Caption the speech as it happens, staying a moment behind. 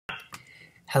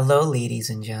Hello, ladies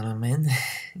and gentlemen.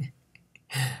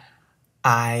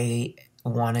 I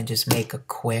want to just make a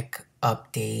quick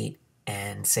update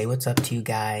and say what's up to you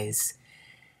guys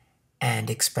and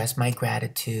express my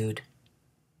gratitude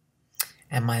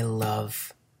and my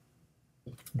love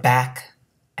back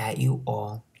at you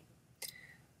all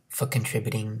for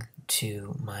contributing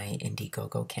to my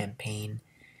Indiegogo campaign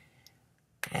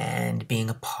and being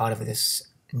a part of this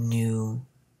new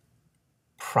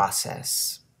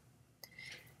process.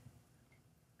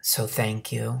 So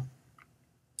thank you.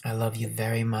 I love you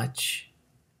very much.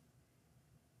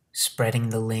 Spreading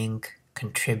the link,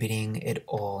 contributing, it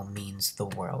all means the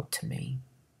world to me.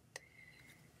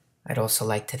 I'd also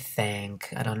like to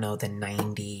thank, the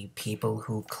 90 people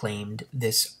who claimed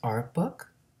this art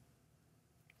book.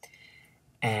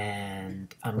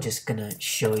 And I'm just gonna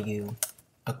show you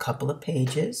a couple of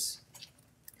pages.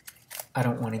 I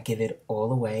don't want to give it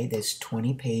all away. There's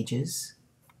 20 pages.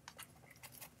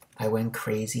 I went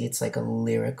crazy. It's like a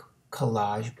lyric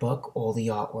collage book. All the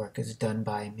artwork is done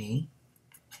by me.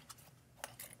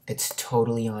 It's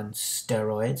totally on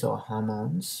steroids or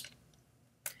hormones,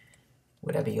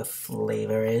 whatever your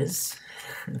flavor is.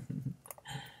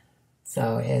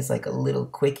 So here's like a little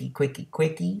quickie,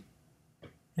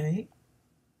 right?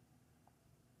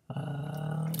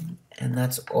 And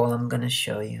that's all I'm gonna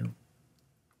show you.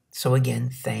 So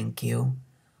again, thank you.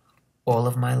 All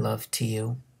of my love to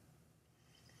you.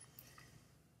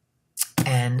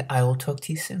 And I will talk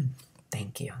to you soon.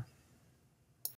 Thank you.